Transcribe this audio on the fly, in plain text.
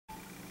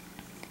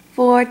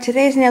For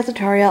today's nail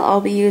tutorial,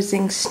 I'll be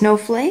using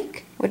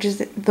Snowflake, which is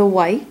the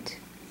white,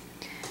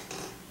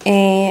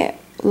 a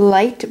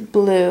light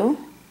blue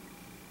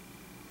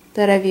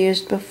that I've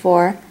used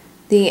before,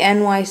 the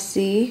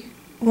NYC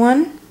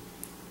one,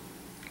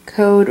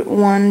 code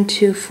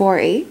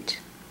 1248.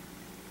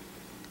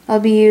 I'll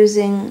be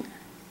using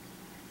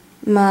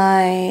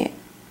my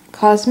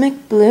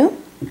Cosmic Blue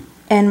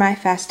and my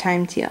Fast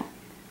Time Teal.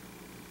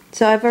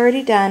 So I've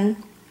already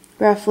done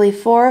roughly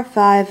 4 or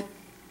 5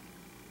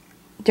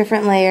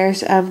 different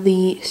layers of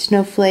the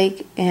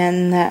Snowflake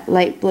and that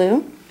light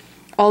blue,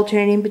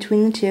 alternating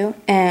between the two,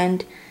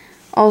 and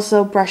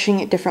also brushing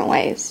it different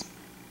ways.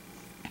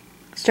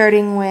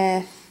 Starting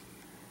with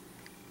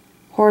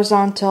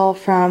horizontal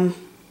from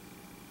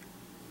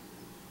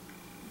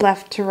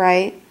left to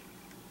right,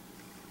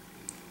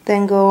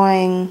 then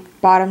going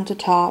bottom to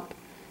top,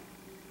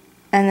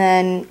 and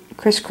then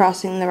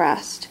crisscrossing the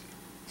rest.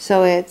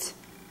 So it's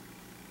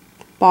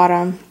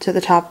bottom to the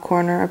top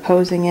corner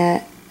opposing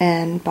it,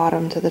 and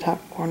bottom to the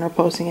top corner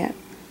opposing it.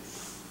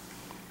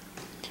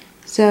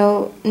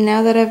 So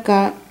now that I've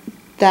got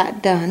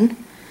that done,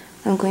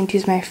 I'm going to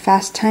use my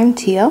Fast Time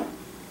Teal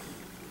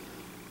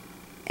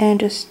and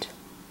just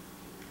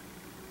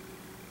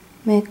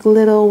make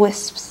little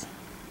wisps.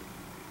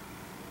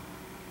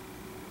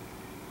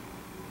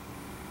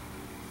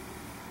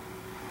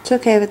 It's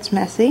okay if it's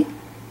messy.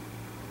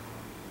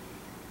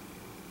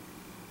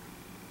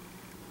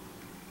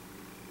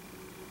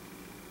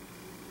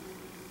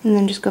 And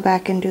then just go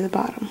back and do the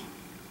bottom.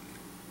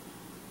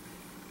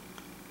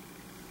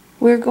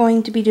 We're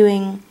going to be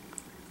doing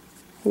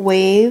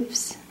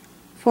waves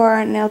for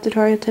our nail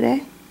tutorial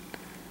today.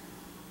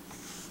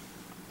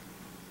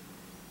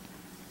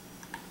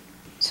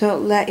 So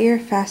let your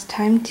Fast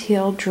Time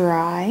Teal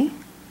dry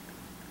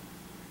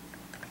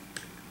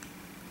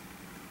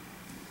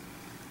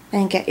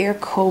and get your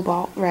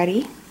cobalt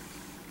ready.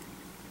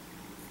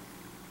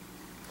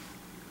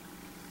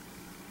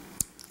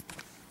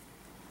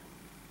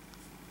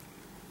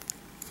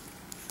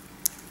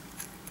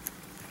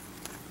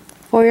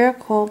 For your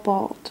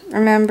cobalt,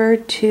 remember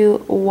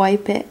to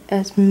wipe it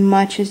as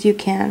much as you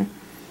can.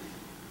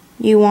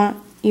 You want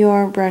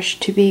your brush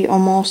to be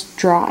almost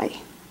dry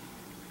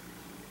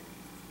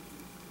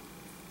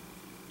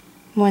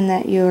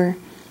when your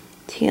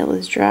teal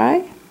is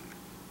dry.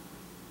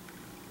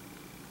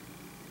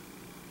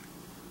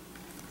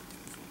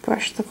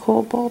 Brush the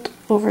cobalt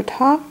over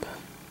top.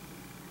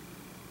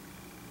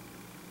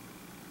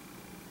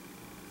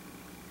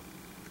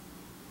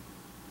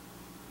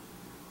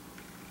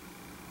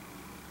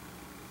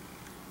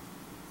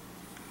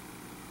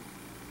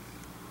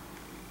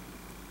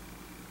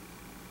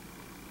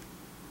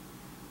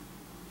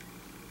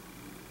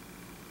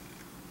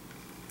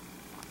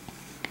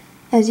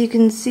 As you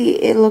can see,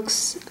 it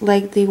looks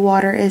like the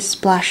water is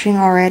splashing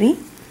already.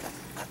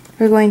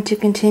 We're going to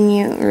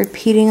continue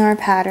repeating our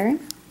pattern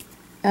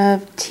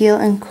of teal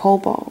and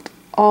cobalt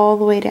all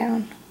the way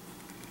down.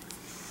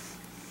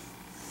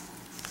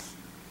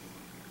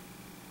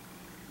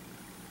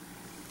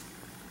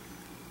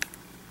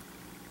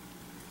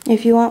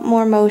 If you want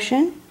more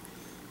motion,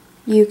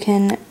 you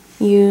can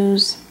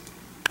use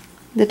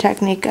the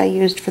technique I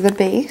used for the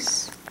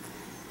base,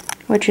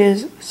 which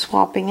is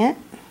swapping it.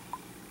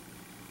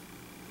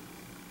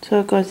 So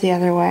it goes the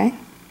other way.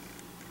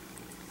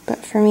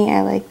 But for me,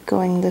 I like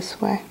going this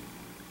way.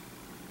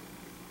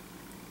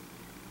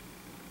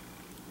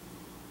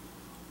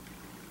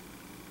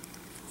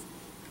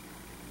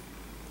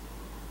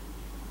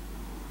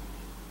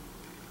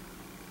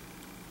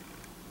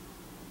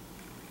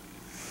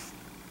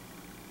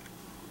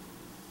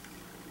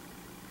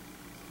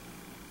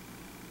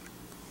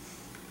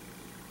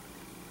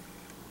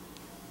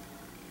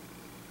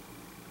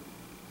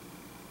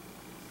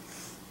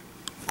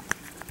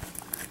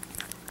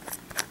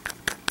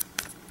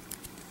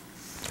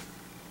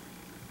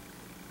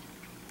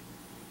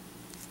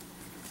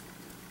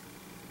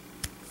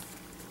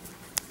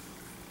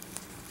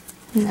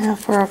 Now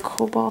for our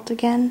cobalt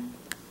again.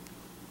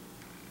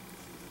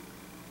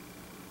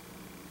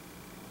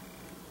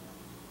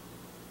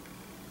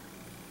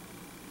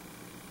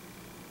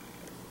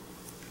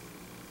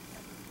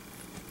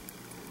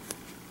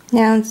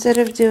 Now instead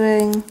of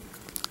doing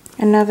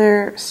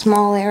another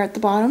small layer at the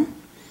bottom,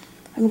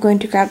 I'm going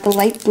to grab the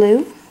light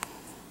blue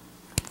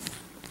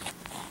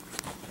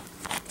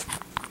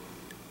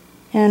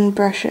and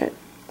brush it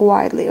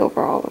widely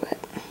over all of it.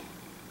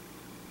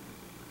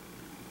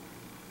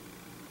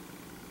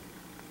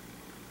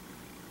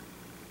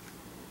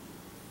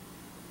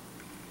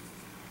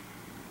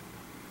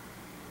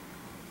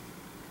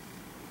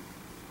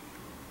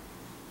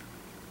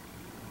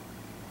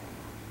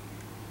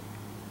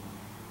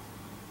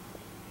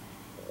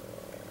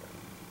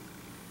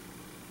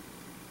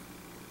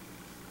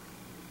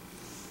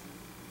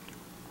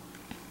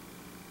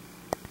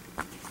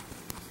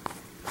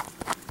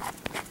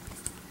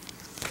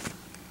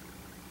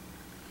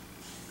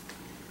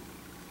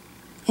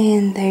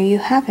 And there you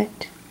have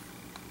it.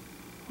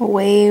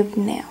 Waved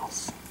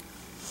nails.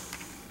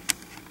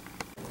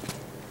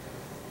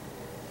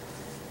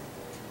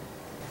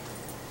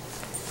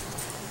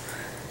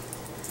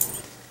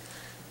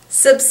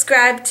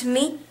 Subscribe to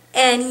me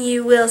and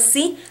you will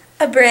see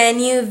a brand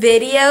new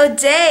video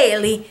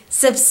daily.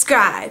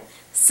 Subscribe,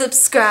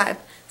 subscribe,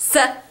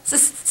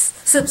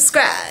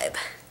 subscribe.